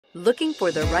Looking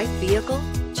for the right vehicle?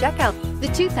 Check out the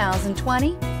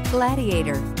 2020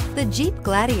 Gladiator. The Jeep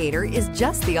Gladiator is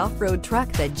just the off-road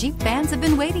truck that Jeep fans have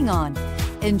been waiting on.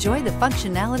 Enjoy the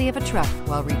functionality of a truck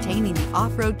while retaining the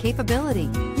off-road capability.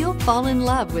 You'll fall in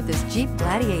love with this Jeep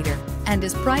Gladiator and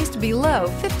is priced below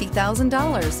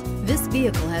 $50,000. This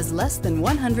vehicle has less than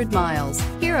 100 miles.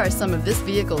 Here are some of this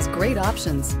vehicle's great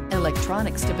options: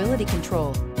 electronic stability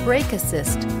control, brake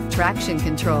assist, traction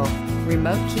control,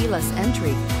 remote keyless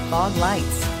entry, fog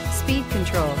lights, speed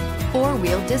control,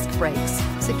 four-wheel disc brakes,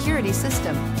 security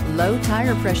system, low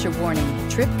tire pressure warning,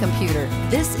 trip computer.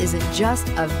 This isn't just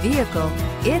a vehicle,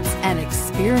 it's an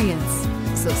experience.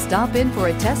 So stop in for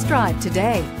a test drive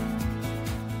today.